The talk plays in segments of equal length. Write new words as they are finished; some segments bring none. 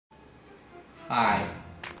Hi,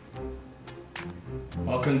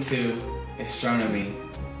 welcome to Astronomy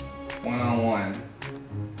 101.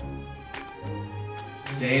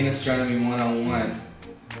 Today in Astronomy 101,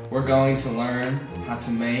 we're going to learn how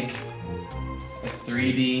to make a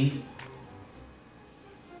 3D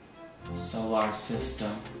solar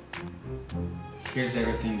system. Here's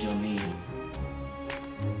everything you'll need.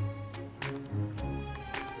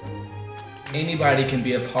 Anybody can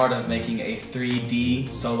be a part of making a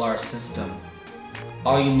 3D solar system.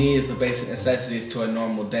 All you need is the basic necessities to a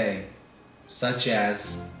normal day, such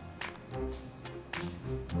as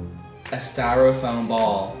a styrofoam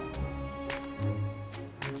ball,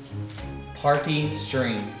 party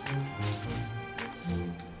string,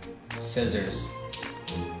 scissors,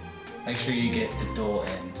 make sure you get the dull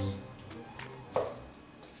ends,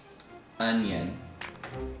 onion,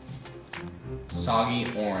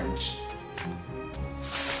 soggy orange,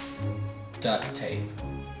 duct tape,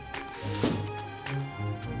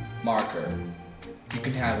 marker. You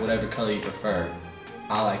can have whatever color you prefer.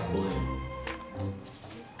 I like blue.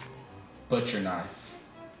 Butcher knife,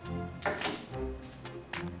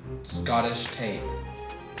 Scottish tape,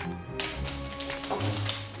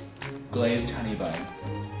 glazed honey bun,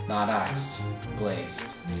 not iced,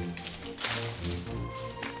 glazed,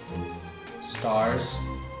 stars,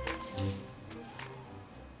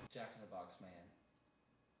 Jack-in-the-Box man.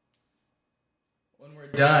 When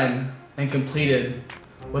we're done and completed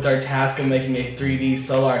with our task of making a 3D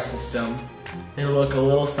solar system, it'll look a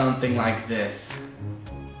little something like this.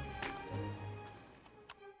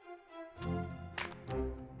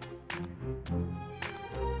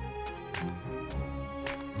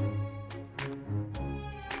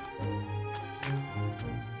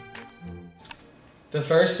 The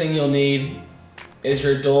first thing you'll need is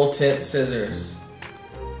your dual tip scissors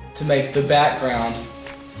to make the background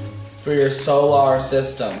for your solar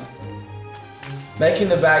system. Making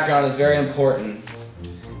the background is very important,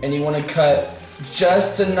 and you want to cut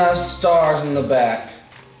just enough stars in the back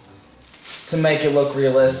to make it look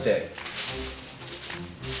realistic.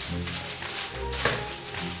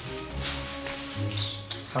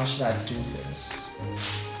 How should I do this?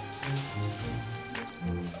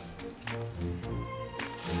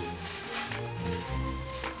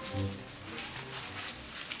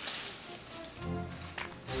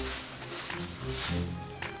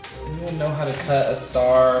 Does anyone know how to cut a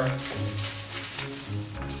star?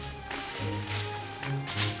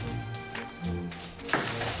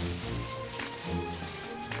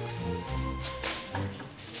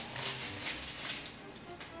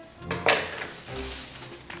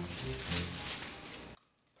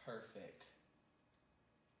 Perfect.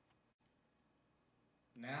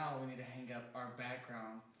 Now we need to hang up our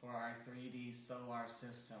background for our 3D solar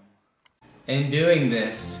system. In doing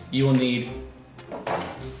this, you will need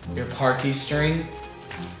your party string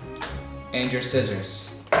and your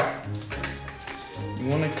scissors. You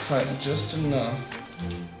want to cut just enough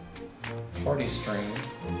party string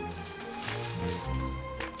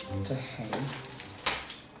to hang.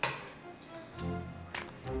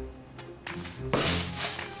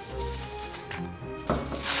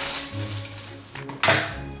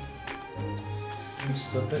 You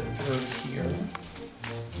slip it through here.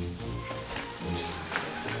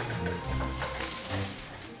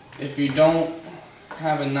 If you don't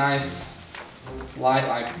have a nice light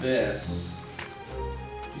like this,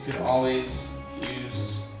 you could always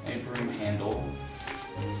use a broom handle.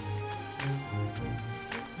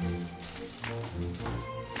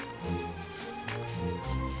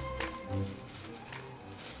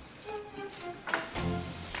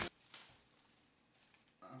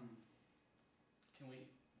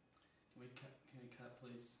 Can we cut,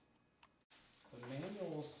 please? The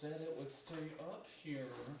manual said it would stay up here.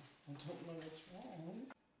 I don't know what's wrong.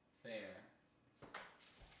 There.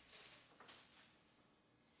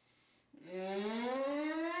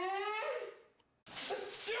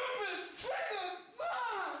 Stupid!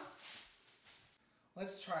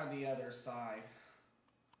 Let's try the other side.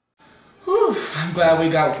 Whew, I'm glad we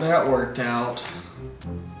got that worked out.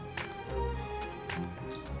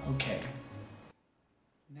 Okay.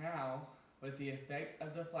 Now, with the effect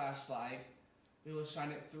of the flashlight, we will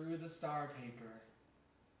shine it through the star paper,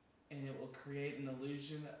 and it will create an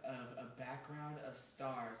illusion of a background of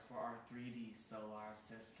stars for our 3D solar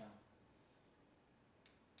system.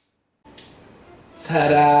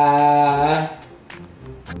 Ta-da!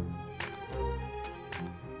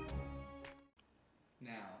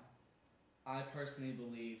 Now, I personally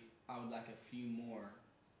believe I would like a few more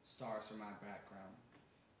stars for my background.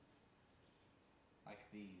 Like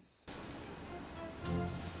these.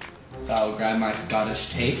 So I'll grab my Scottish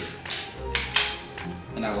tape,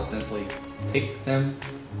 and I will simply take them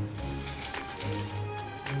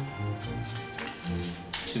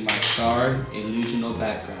to my star illusional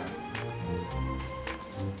background.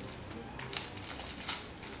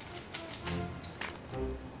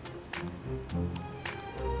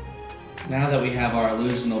 Now that we have our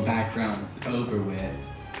illusional background over with,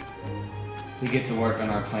 we get to work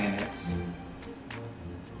on our planets.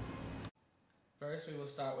 First, we will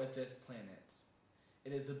start with this planet.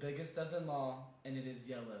 It is the biggest of them all, and it is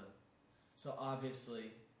yellow. So obviously,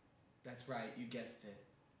 that's right, you guessed it.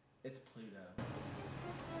 It's Pluto.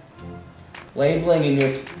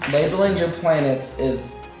 Labeling your planets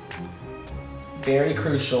is very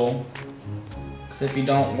crucial, because if you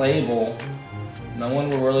don't label, no one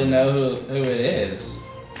will really know who it is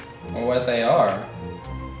or what they are.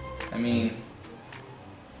 I mean,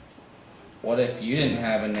 what if you didn't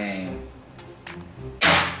have a name?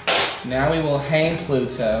 Now we will hang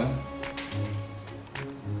Pluto.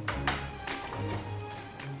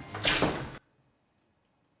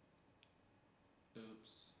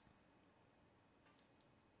 Oops.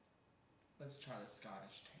 Let's try the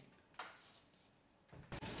Scottish tape.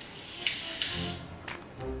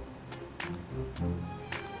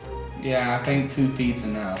 Yeah, I think 2 feet's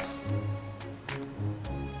enough.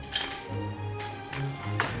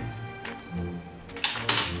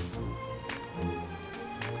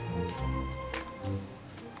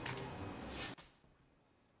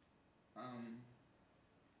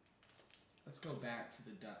 Let's go back to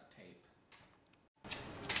the duct tape.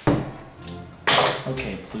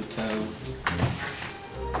 Okay, Pluto.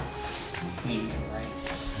 Right.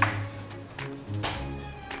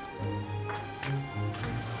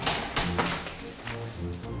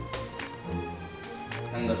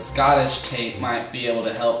 And the Scottish tape might be able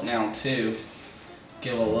to help now too.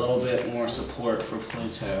 Give a little bit more support for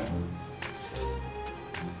Pluto.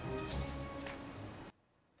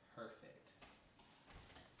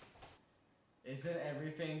 Isn't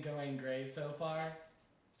everything going great so far?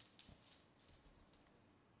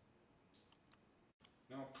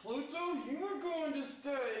 Now, Pluto, you are going to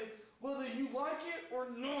stay whether you like it or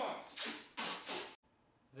not.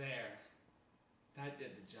 There. That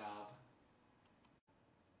did the job.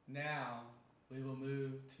 Now, we will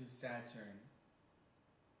move to Saturn.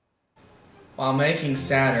 While making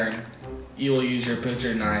Saturn, you will use your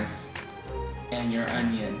butcher knife and your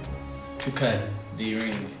onion to cut the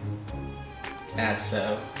ring. As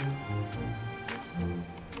so.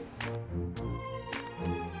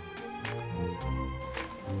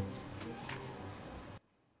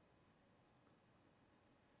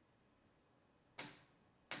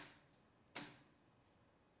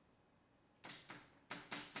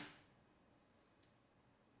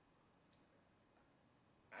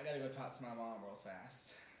 I gotta go talk to my mom real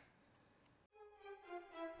fast.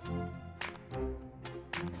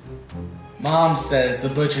 Mom says the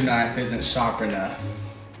butcher knife isn't sharp enough.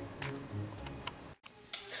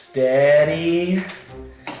 Steady.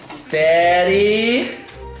 Steady.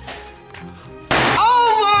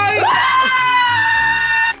 Oh my!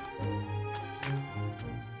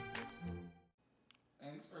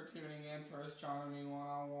 Thanks for tuning in for Astronomy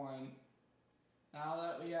 101. Now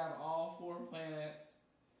that we have all 4 planets,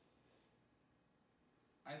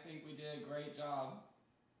 I think we did a great job.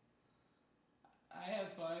 I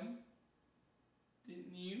had fun.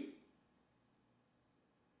 Didn't you?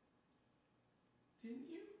 Didn't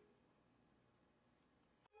you?